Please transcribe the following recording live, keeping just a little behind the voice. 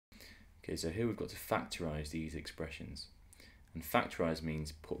Okay, so here we've got to factorise these expressions. And factorise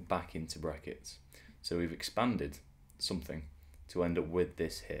means put back into brackets. So we've expanded something to end up with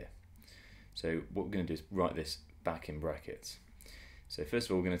this here. So what we're going to do is write this back in brackets. So first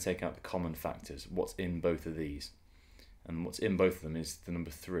of all, we're going to take out the common factors. What's in both of these? And what's in both of them is the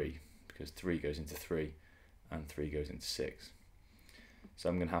number 3, because 3 goes into 3 and 3 goes into 6. So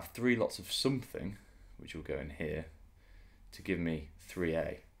I'm going to have 3 lots of something, which will go in here, to give me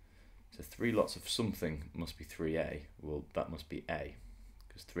 3a. So 3 lots of something must be 3a. Well, that must be a,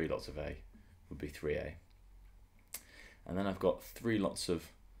 because 3 lots of a would be 3a. And then I've got 3 lots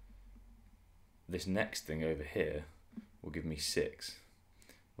of this next thing over here will give me 6.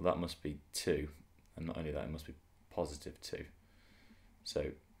 Well, that must be 2, and not only that, it must be positive 2. So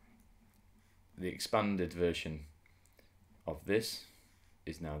the expanded version of this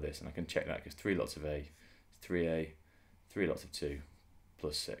is now this, and I can check that because 3 lots of a is 3a, 3 lots of 2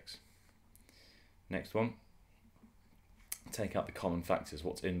 plus 6. Next one, take out the common factors.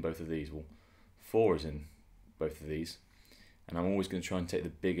 What's in both of these? Well, 4 is in both of these, and I'm always going to try and take the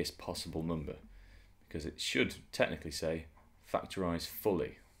biggest possible number, because it should technically say factorise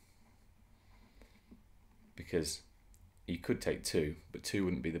fully, because you could take 2, but 2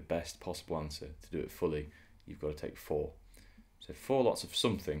 wouldn't be the best possible answer. To do it fully, you've got to take 4. So 4 lots of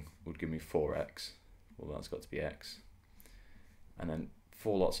something would give me 4x. Well, that's got to be x. And then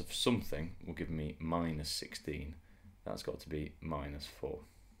 4 lots of something will give me minus 16. That's got to be minus 4.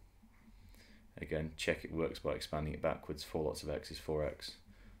 Again, check it works by expanding it backwards. 4 lots of x is 4x.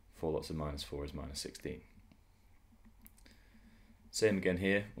 4 lots of minus 4 is minus 16. Same again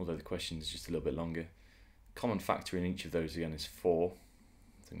here, although the question is just a little bit longer. Common factor in each of those again is 4.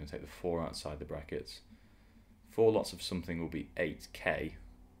 So I'm going to take the 4 outside the brackets. 4 lots of something will be 8k.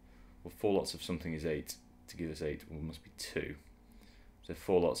 Well, 4 lots of something is 8. To give us 8, well, it must be 2. So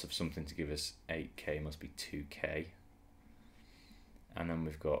 4 lots of something to give us 8k must be 2k. And then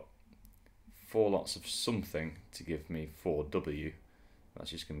we've got 4 lots of something to give me 4w.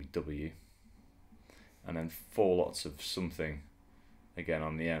 That's just going to be w. And then 4 lots of something again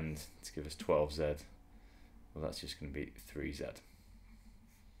on the end to give us 12z. Well, that's just going to be 3z.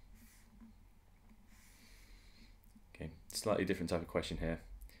 Okay, slightly different type of question here,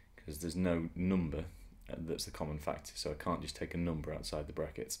 because there's no number that's the common factor, so I can't just take a number outside the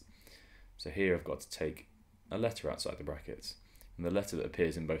brackets. So here I've got to take a letter outside the brackets, and the letter that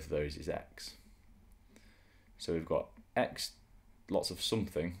appears in both of those is x. So we've got x lots of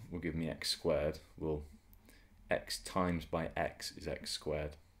something will give me x squared. Well, x times by x is x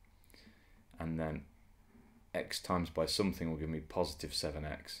squared, and then x times by something will give me positive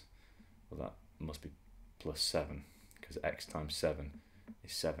 7x. Well, that must be plus 7, because x times 7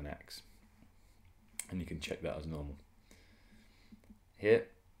 is 7x. And you can check that as normal. Here,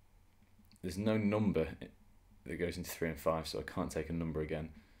 there's no number that goes into 3 and 5, so I can't take a number again,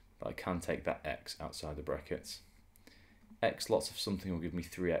 but I can take that x outside the brackets. X lots of something will give me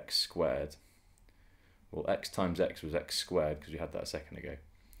 3x squared. Well, x times x was x squared, because we had that a second ago.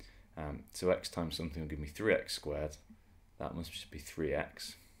 So x times something will give me 3x squared. That must just be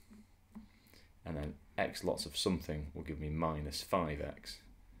 3x. And then x lots of something will give me minus 5x.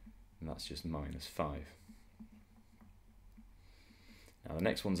 And that's just minus 5. Now the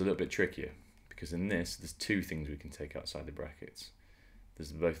next one's a little bit trickier, because in this there's 2 things we can take outside the brackets.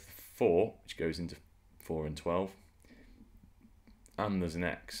 There's both 4, which goes into 4 and 12, and there's an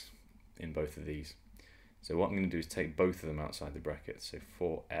x in both of these. So what I'm going to do is take both of them outside the bracket. So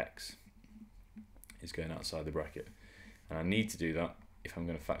 4x is going outside the bracket, and I need to do that if I'm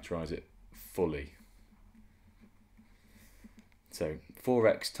going to factorise it fully. So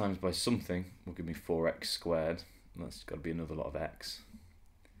 4x times by something will give me 4x squared. That's got to be another lot of x.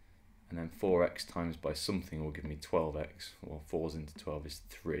 And then 4x times by something will give me 12x. Well, 4's into 12 is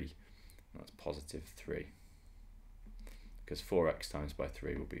 3. That's positive 3. Because 4x times by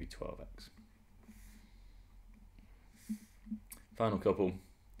 3 will be 12x. Final couple.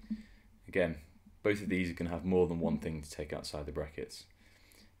 Again, both of these are going to have more than one thing to take outside the brackets.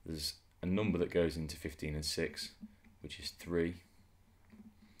 There's a number that goes into 15 and 6, which is 3,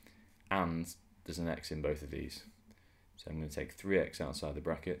 and there's an x in both of these. So I'm going to take 3x outside the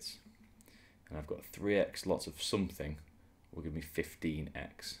brackets, and I've got 3x lots of something will give me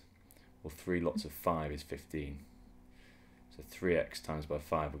 15x. Well, 3 lots of 5 is 15. So 3x times by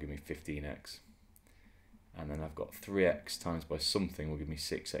 5 will give me 15x. And then I've got 3x times by something will give me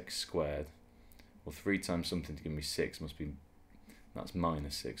 6x squared. Well, 3 times something to give me 6 must be, that's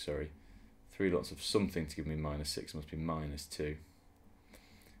minus 6, sorry. 3 lots of something to give me minus 6 must be minus 2.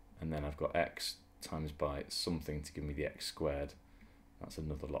 And then I've got x times by something to give me the x squared. That's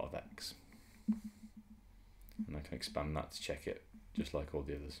another lot of x. And I can expand that to check it, just like all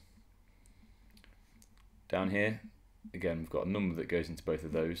the others. Down here, again, we've got a number that goes into both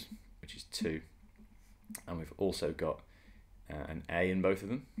of those, which is 2. And we've also got an a in both of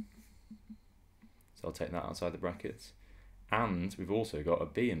them. So I'll take that outside the brackets. And we've also got a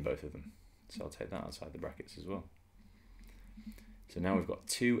b in both of them. So I'll take that outside the brackets as well. So now we've got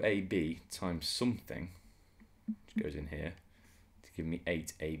 2ab times something, which goes in here, to give me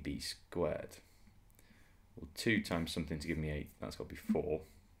 8ab squared. Well, 2 times something to give me 8, that's got to be 4.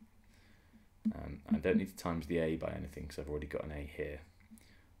 I don't need to times the a by anything because I've already got an a here.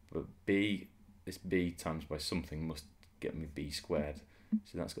 But b, this b times by something must get me b squared.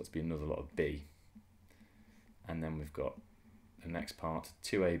 So that's got to be another lot of b. And then we've got the next part,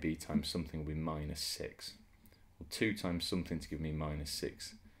 2ab times something will be minus 6. Well, 2 times something to give me minus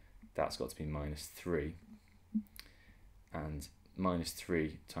 6, that's got to be minus 3. And minus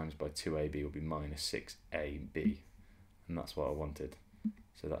 3 times by 2ab will be minus 6ab. And that's what I wanted.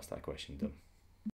 So that's that question done.